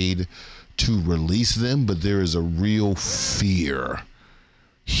afraid to release them, but there is a real fear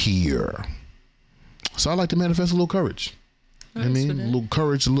here. So I like to manifest a little courage. Nice, I mean, a little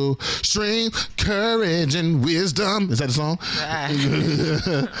courage, a little strength, courage, and wisdom. Is that the song?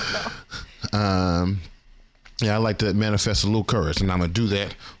 Yeah, I like to manifest a little courage, and I'm going to do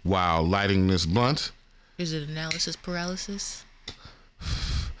that while lighting this blunt. Is it analysis paralysis?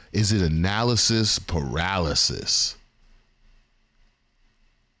 Is it analysis paralysis?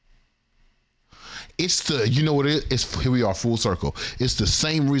 It's the, you know what it is? Here we are, full circle. It's the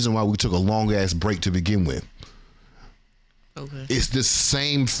same reason why we took a long ass break to begin with. Okay. It's the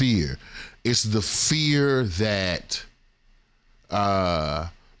same fear. It's the fear that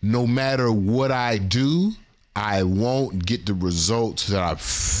no matter what I do, I won't get the results that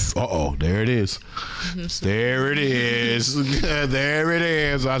there it is. There it is. There it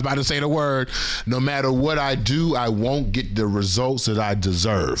is. I was about to say the word. No matter what I do, I won't get the results that I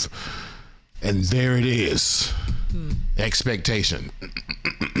deserve. And there it is. Expectation.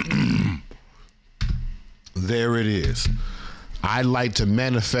 There it is. I like to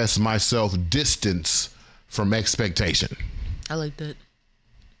manifest myself distance from expectation. I like that.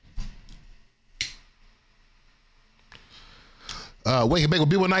 Wake and Bake with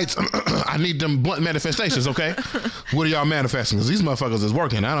Bill Nights. I need them blunt manifestations, okay? What are y'all manifesting? Because these motherfuckers is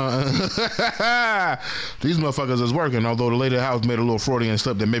working. These motherfuckers is working, although the lady of the house made a little Freudian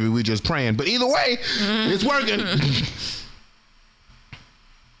slip that maybe we just praying. But either way, it's working.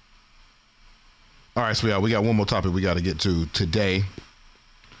 All right, sweetheart, we got one more topic we got to get to today.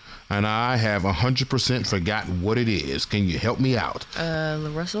 And I have 100% forgot what it is. Can you help me out?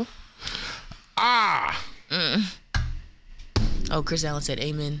 LaRussell. Oh, Chris Allen said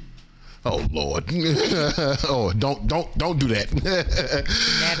amen. Oh Lord. Oh, don't do that.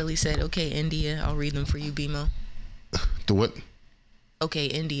 Natalie said, okay, India, I'll read them for you, BMO. The what? Okay,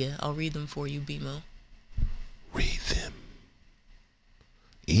 India, I'll read them for you, BMO. Read them.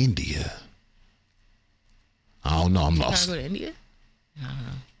 India. I don't know, I'm lost. Can I go to India? I don't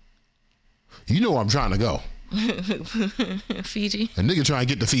know. You know where I'm trying to go. Fiji. A nigga trying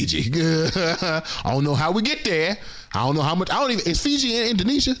to get to Fiji. I don't know how we get there. I don't know how much. I don't even. Is Fiji in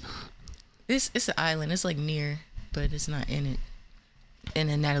Indonesia? It's an island. It's like near, but it's not in it. And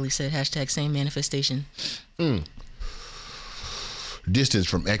then Natalie said #same manifestation. Distance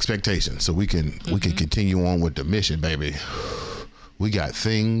from expectation, so we can continue on with the mission, baby. We got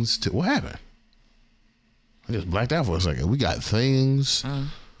things to. What happened? I just blacked out for a second. We got things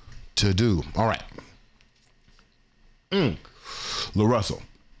to do. All right. LaRussell.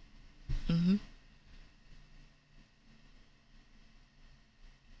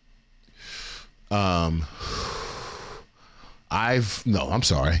 I'm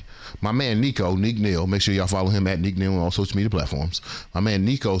sorry. My man Nico, Neek Neal, make sure y'all follow him at Neek Neal on all social media platforms. My man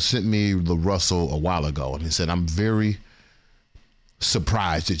Nico sent me LaRussell a while ago, and he said, I'm very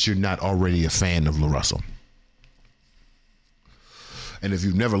surprised that you're not already a fan of LaRussell. And if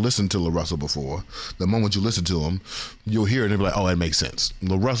you've never listened to LaRussell before, the moment you listen to him, you'll hear it and be like, oh, that makes sense.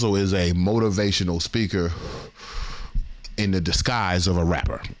 LaRussell is a motivational speaker in the disguise of a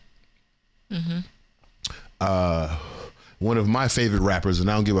rapper. One of my favorite rappers, and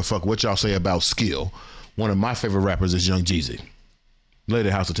I don't give a fuck what y'all say about skill, one of my favorite rappers is Young Jeezy. Lady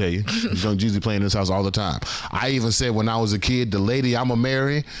House will tell you. Young Jeezy playing in this house all the time. I even said when I was a kid, the lady I'ma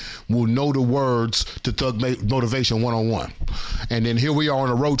marry will know the words to Thug Motivation 101. And then here we are on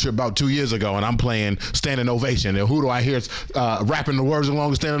a road trip about 2 years ago, and I'm playing Standing Ovation. And who do I hear rapping the words along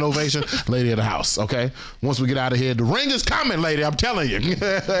with Standing Ovation? Lady of the house, okay? Once we get out of here, the ring is coming, lady. I'm telling you.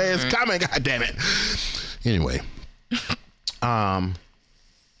 It's coming, God damn it. Anyway.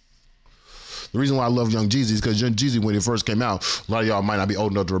 The reason why I love Young Jeezy is because Young Jeezy, when he first came out, a lot of y'all might not be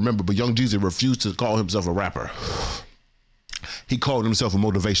old enough to remember, but Young Jeezy refused to call himself a rapper. He called himself a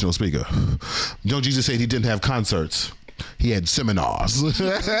motivational speaker. Young Jeezy said he didn't have concerts. He had seminars. And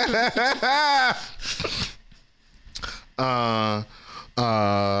my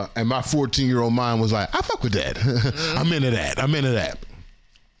 14-year-old mind was like, I fuck with that. I'm into that.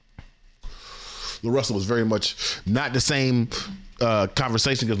 LaRussell was very much not the same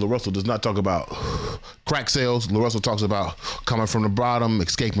conversation because LaRussell does not talk about crack sales. LaRussell talks about coming from the bottom,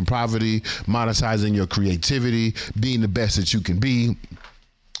 escaping poverty, monetizing your creativity, being the best that you can be.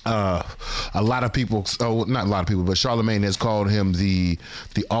 A lot of people, not a lot of people, but Charlemagne has called him the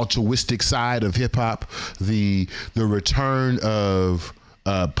altruistic side of hip hop, the return of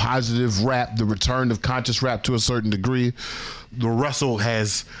positive rap, the return of conscious rap to a certain degree. LaRussell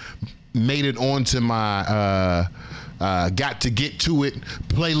has made it onto my got to get to it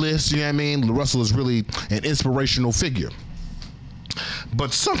playlist. You know what I mean? LaRussell is really an inspirational figure.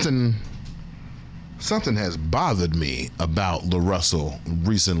 But something has bothered me about LaRussell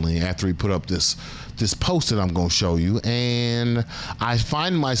recently after he put up this post that I'm going to show you. And I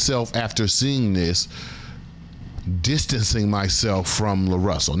find myself, after seeing this, distancing myself from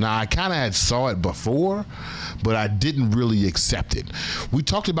LaRussell. Now, I kind of had saw it before, but I didn't really accept it. We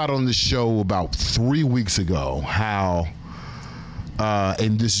talked about on this show about 3 weeks ago how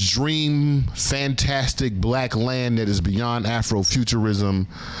in this dream, fantastic black land that is beyond Afrofuturism,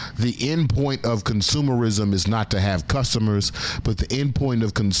 the end point of consumerism is not to have customers, but the end point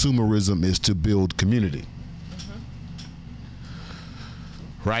of consumerism is to build community.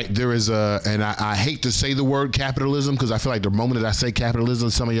 Right? There is and I hate to say the word capitalism because I feel like the moment that I say capitalism,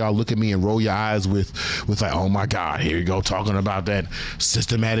 some of y'all look at me and roll your eyes with like, oh my God, here you go talking about that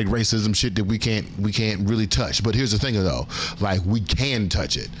systematic racism shit that we can't really touch. But here's the thing though, like we can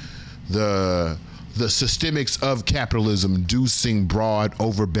touch it. The systemics of capitalism do seem broad,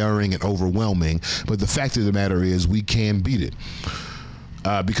 overbearing, and overwhelming, but the fact of the matter is we can beat it.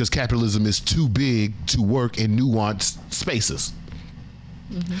 Because capitalism is too big to work in nuanced spaces.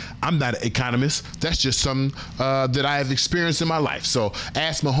 I'm not an economist. That's just something that I have experienced in my life. So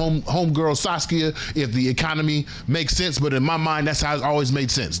ask my homegirl Saskia if the economy makes sense, but in my mind, that's how it's always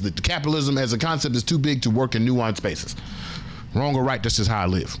made sense. That capitalism as a concept is too big to work in nuanced spaces. Wrong or right, that's just how I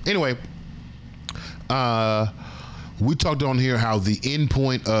live. Anyway, we talked on here how the end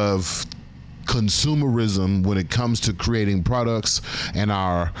point of consumerism when it comes to creating products and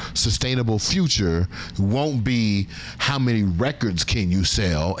our sustainable future won't be how many records can you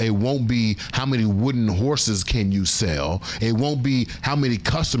sell. It won't be how many wooden horses can you sell. It won't be how many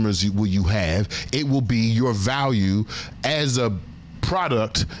customers will you have. It will be your value as a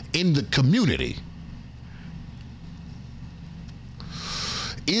product in the community.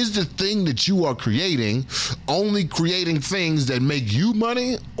 Is the thing that you are creating only creating things that make you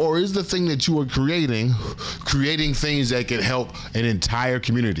money, or is the thing that you are creating things that can help an entire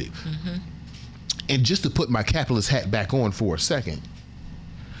community? And just to put my capitalist hat back on for a second,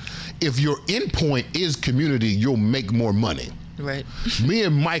 if your endpoint is community, you'll make more money. Right. Me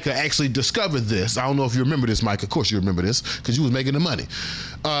and Micah actually discovered this. I don't know if you remember this, Micah. Of course you remember this, because you was making the money.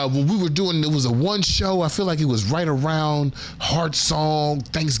 When we were doing, it was a one show, I feel like it was right around Heart Song,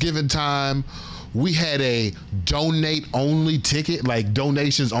 Thanksgiving time. We had a donate only ticket, like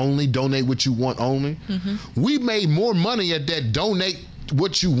donations only, donate what you want only. We made more money at that donate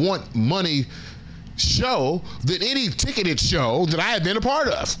what you want money show than any ticketed show that I have been a part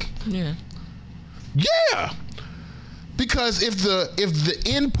of. Yeah. Yeah. Because if the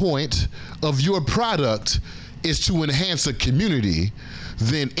end point of your product is to enhance a community,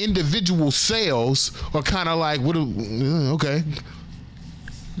 then individual sales are kind of like, okay.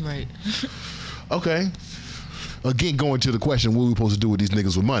 Right. Okay. Again, going to the question, what are we supposed to do with these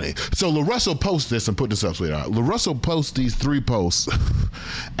niggas with money? So LaRussell posts this, and put this up, sweetheart. LaRussell posts these 3 posts,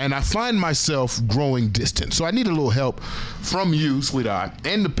 and I find myself growing distant. So I need a little help from you, sweetheart,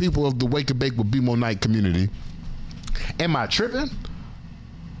 and the people of the Wake and Bake with BMO Night community. Am I tripping?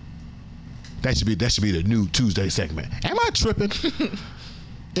 That should be the new Tuesday segment. Am I tripping?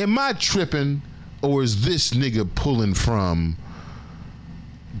 Am I tripping, or is this nigga pulling from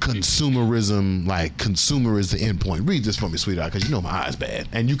consumerism? Like, consumer is the end point. Read this for me, sweetheart, because you know my eyes bad,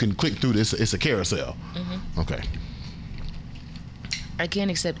 and you can click through this. It's a carousel. Okay. I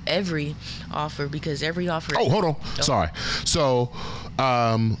can't accept every offer because every offer. Oh, hold on. Sorry. So,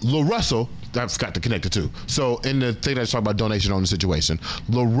 LaRussell, I forgot to connect the two. So, in the thing that's talking about donation on the situation,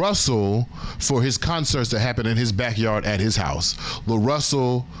 LaRussell, for his concerts that happen in his backyard at his house,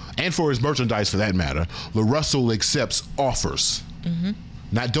 LaRussell, and for his merchandise for that matter, LaRussell accepts offers.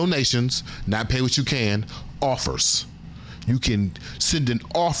 Not donations, not pay what you can, offers. You can send an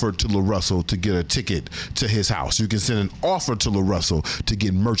offer to LaRussell to get a ticket to his house. You can send an offer to LaRussell to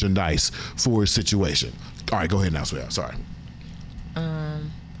get merchandise for his situation. All right, go ahead now, sweetheart. Sorry.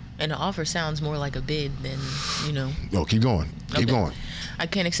 And the offer sounds more like a bid than, Oh, keep going. Keep going. I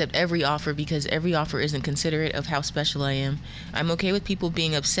can't accept every offer because every offer isn't considerate of how special I am. I'm okay with people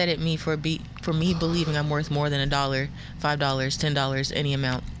being upset at me for me believing I'm worth more than $1, $5, $10, any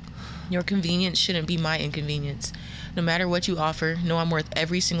amount. Your convenience shouldn't be my inconvenience. No matter what you offer, know I'm worth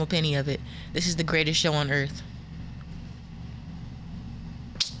every single penny of it. This is the greatest show on earth.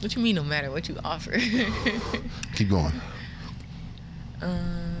 What you mean, no matter what you offer? Keep going.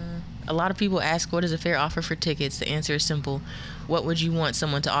 A lot of people ask, what is a fair offer for tickets? The answer is simple. What would you want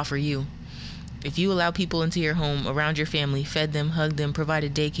someone to offer you? If you allow people into your home, around your family, fed them, hugged them,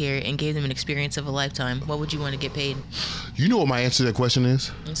 provided daycare, and gave them an experience of a lifetime, what would you want to get paid? You know what my answer to that question is?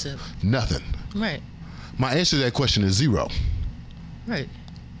 What's up? Nothing. Right. My answer to that question is 0. Right.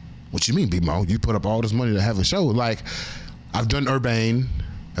 What you mean, B-Mo? You put up all this money to have a show. Like, I've done Urbane.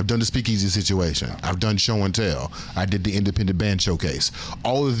 I've done the Speakeasy situation. I've done Show and Tell. I did the Independent Band Showcase.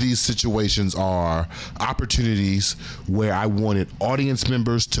 All of these situations are opportunities where I wanted audience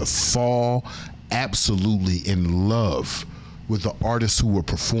members to fall absolutely in love with the artists who were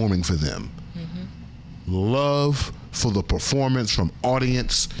performing for them. Love for the performance from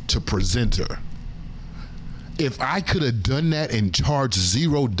audience to presenter. If I could have done that and charged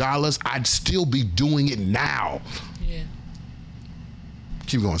 $0, I'd still be doing it now. Yeah.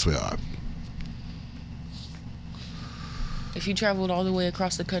 Keep going, sweetheart. If you traveled all the way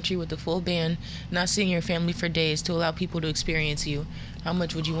across the country with a full band, not seeing your family for days to allow people to experience you, how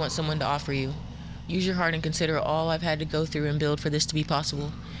much would you want someone to offer you? Use your heart and consider all I've had to go through and build for this to be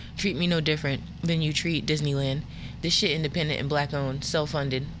possible. Treat me no different than you treat Disneyland. This shit independent and black owned,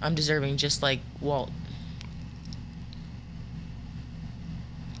 self-funded. I'm deserving just like Walt.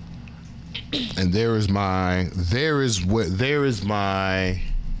 And there is my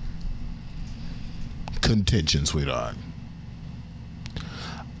contention, sweetheart.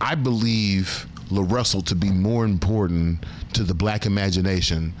 I believe LaRussell to be more important to the black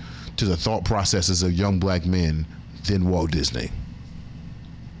imagination, to the thought processes of young black men than Walt Disney,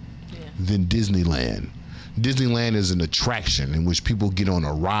 than Disneyland. Disneyland is an attraction in which people get on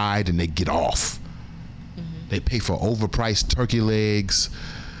a ride and they get off. They pay for overpriced turkey legs.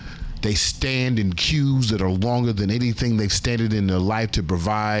 They stand in queues that are longer than anything they've standed in their life to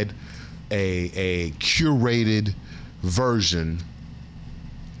provide a curated version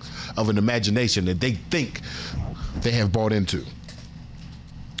of an imagination that they think they have bought into.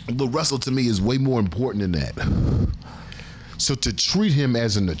 LaRussell to me is way more important than that. So to treat him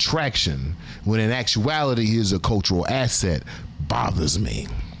as an attraction when in actuality he is a cultural asset bothers me.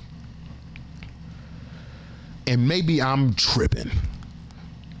 And maybe I'm tripping.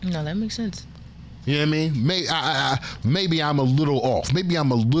 No, that makes sense. You know what I mean? Maybe I'm a little off. Maybe I'm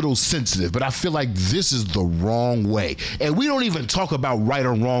a little sensitive, but I feel like this is the wrong way. And we don't even talk about right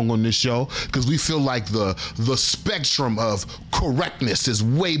or wrong on this show because we feel like the spectrum of correctness is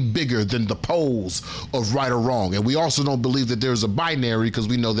way bigger than the poles of right or wrong. And we also don't believe that there's a binary because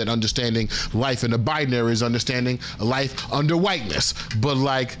we know that understanding life in a binary is understanding life under whiteness. But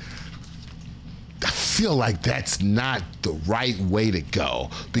like, I feel like that's not the right way to go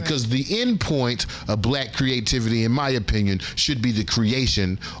because the end point of black creativity, in my opinion, should be the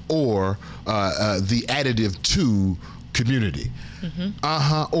creation or the additive to community.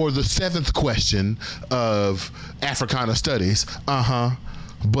 Or the seventh question of Africana studies.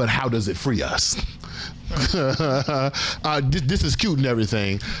 But how does it free us? This is cute and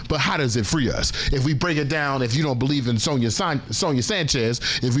everything, but how does it free us? If we break it down, if you don't believe in Sonia Sanchez,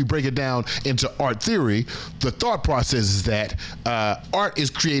 if we break it down into art theory, the thought process is that art is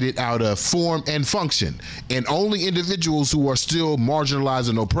created out of form and function, and only individuals who are still marginalized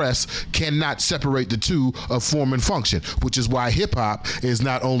and oppressed cannot separate the two of form and function, which is why hip-hop is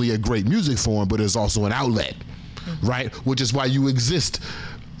not only a great music form, but is also an outlet, right? Which is why you exist,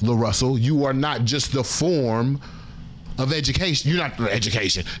 LaRussell. You are not just the form of education. You're not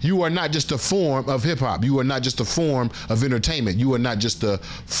education. You are not just a form of hip hop. You are not just a form of entertainment. You are not just a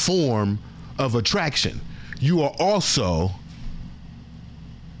form of attraction. You are also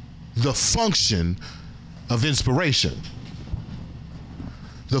the function of inspiration,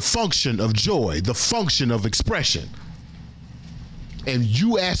 the function of joy, the function of expression. And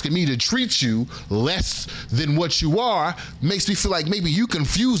you asking me to treat you less than what you are makes me feel like maybe you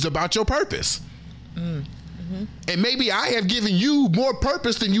confused about your purpose. And maybe I have given you more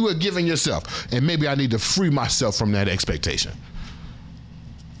purpose than you have given yourself. And maybe I need to free myself from that expectation.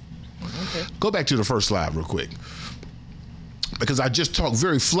 Okay. Go back to the first slide real quick. Because I just talked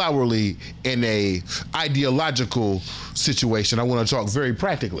very flowery in a ideological situation. I want to talk very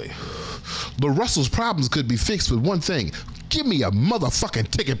practically. LaRussell's problems could be fixed with one thing. Give me a motherfucking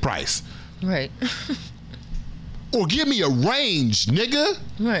ticket price. Right. Or give me a range, nigga.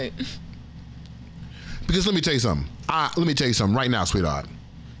 Right. Because let me tell you something right now, sweetheart.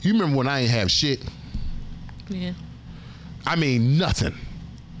 You remember when I ain't have shit? Yeah. I mean, nothing.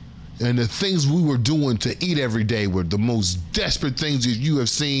 And the things we were doing to eat every day were the most desperate things that you have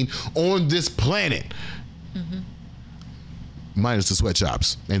seen on this planet. Minus the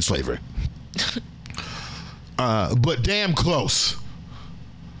sweatshops and slavery. But damn close.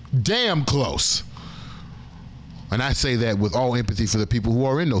 Damn close. And I say that with all empathy for the people who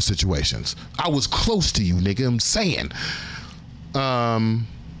are in those situations. I was close to you, nigga. I'm saying.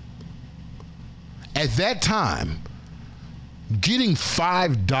 At that time, getting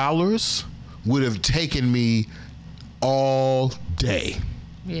 $5 would have taken me all day.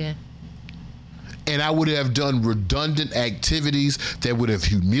 Yeah. And I would have done redundant activities that would have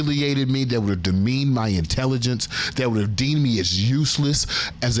humiliated me, that would have demeaned my intelligence, that would have deemed me as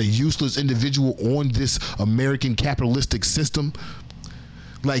a useless individual on this American capitalistic system.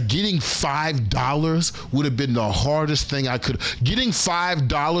 Like getting $5 would have been the hardest thing I could. Getting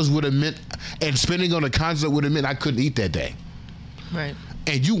 $5 would have meant, and spending on a concert would have meant I couldn't eat that day. Right.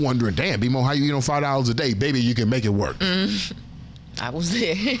 And you wondering, damn, B-Mo, how you eat on $5 a day? Baby, you can make it work. I was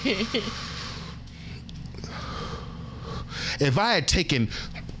there. If I had taken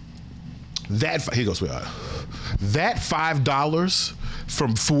that, here goes, sweetheart. That $5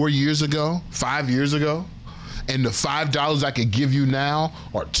 from 5 years ago, and the $5 I could give you now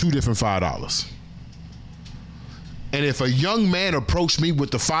are two different $5. And if a young man approached me with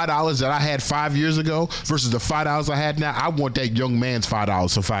the $5 that I had 5 years ago versus the $5 I had now, I want that young man's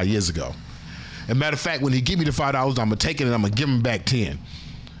 $5 from 5 years ago. As a matter of fact, when he give me the $5, I'm gonna take it and I'm gonna give him back 10.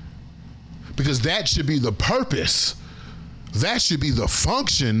 Because that should be the purpose. That should be the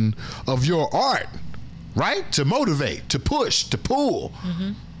function of your art, right? To motivate, to push, to pull.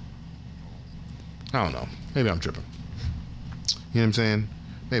 I don't know. Maybe I'm tripping. You know what I'm saying?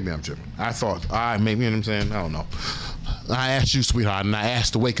 Maybe I'm tripping. I thought, maybe, you know what I'm saying? I don't know. I asked you, sweetheart, and I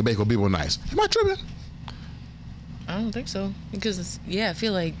asked the Wake and Bake when people were nice. Am I tripping? I don't think so. Because, I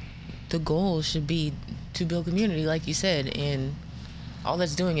feel like the goal should be to build community, like you said, and all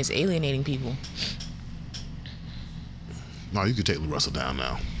that's doing is alienating people. No, you can take LaRussell down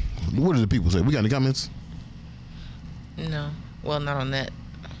now. What did the people say? We got any comments? No. Well, not on that.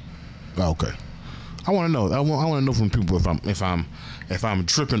 Oh, okay. I want to know. I want to know from people if I'm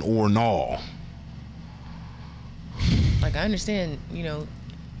tripping or no. Like, I understand,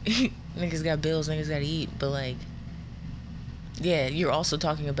 niggas got bills, niggas got to eat, but like, yeah, you're also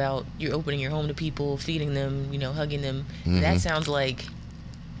talking about you're opening your home to people, feeding them, hugging them. Mm-hmm. That sounds like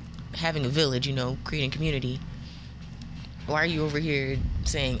having a village, creating community. Why are you over here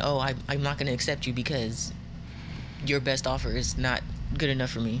saying, oh, I'm not going to accept you because your best offer is not good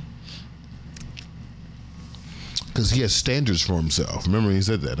enough for me? Because he has standards for himself. Remember he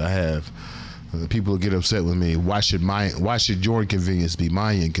said that. I have people get upset with me. Why should your inconvenience be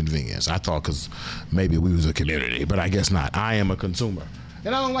my inconvenience? I thought because maybe we was a community, but I guess not. I am a consumer,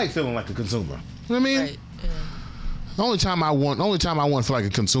 and I don't like feeling like a consumer. You know what I mean? Right. Yeah. The only time I want to feel like a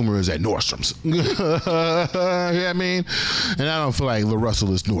consumer is at Nordstrom's. You know what I mean? And I don't feel like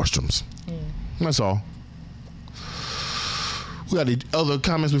LaRussell is Nordstrom's. That's all. We got any other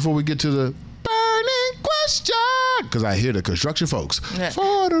comments before we get to the burning question? Because I hear the construction folks.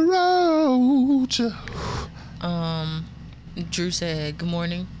 For the road. Drew said, good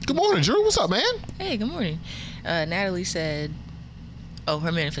morning. Good morning, Drew. What's up, man? Hey, good morning. Natalie said,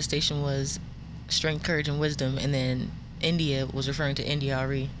 her manifestation was strength, courage, and wisdom. And then India was referring to India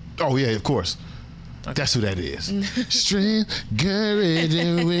Ari. Oh, yeah, of course. Okay. That's who that is. Strength, courage,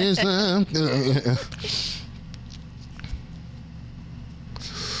 and wisdom.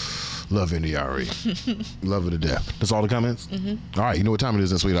 Love India Ari. Love her to death. That's all the comments? Mm-hmm. All right, you know what time it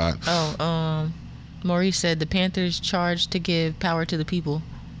is then, sweetheart? Maurice said the Panthers charged to give power to the people.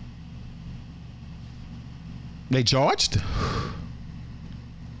 They charged?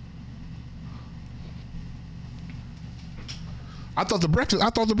 I thought the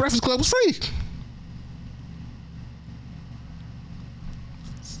Breakfast Club was free.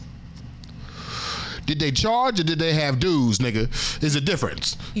 Did they charge or did they have dues, nigga? Is a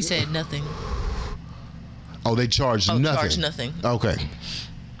difference. He said nothing. Oh, they charged nothing. Charged nothing. Okay.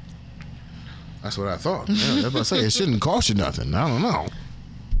 That's what I thought. Yeah, that's what I say. It shouldn't cost you nothing. I don't know.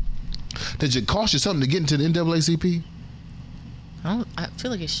 Did it cost you something to get into the NAACP? I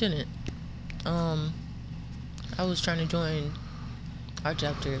feel like it shouldn't. I was trying to join our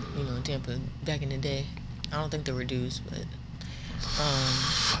chapter, in Tampa back in the day. I don't think there were dues, but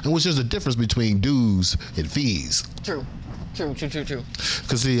and which is the difference between dues and fees. True.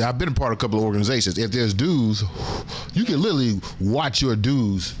 Because see, I've been a part of a couple of organizations. If there's dues, you can literally watch your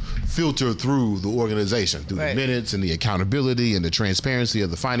dues filter through the organization, through the minutes and the accountability and the transparency of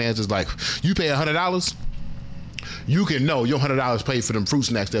the finances. Like, you pay $100, you can know your $100 paid for them fruit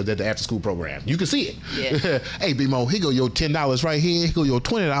snacks at the after school program. You can see it. Yeah. Hey, B-Mo, here go your $10 right here. Here go your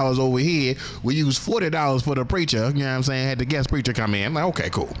 $20 over here. We use $40 for the preacher. You know what I'm saying? Had the guest preacher come in. I'm like, okay,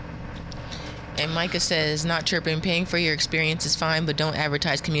 cool. And Micah says, not tripping, paying for your experience is fine, but don't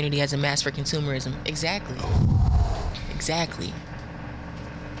advertise community as a mask for consumerism. Exactly.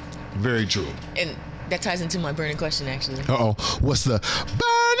 Very true. And that ties into my burning question, actually. Uh-oh. What's the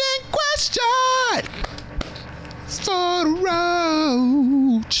burning question? For the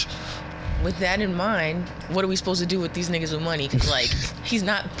road. With that in mind, what are we supposed to do with these niggas with money? Because, like,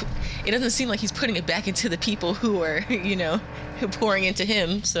 it doesn't seem like he's putting it back into the people who are, pouring into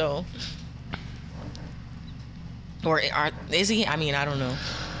him, so. Or is he? I mean, I don't know.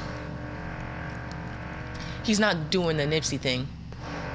 He's not doing the Nipsey thing.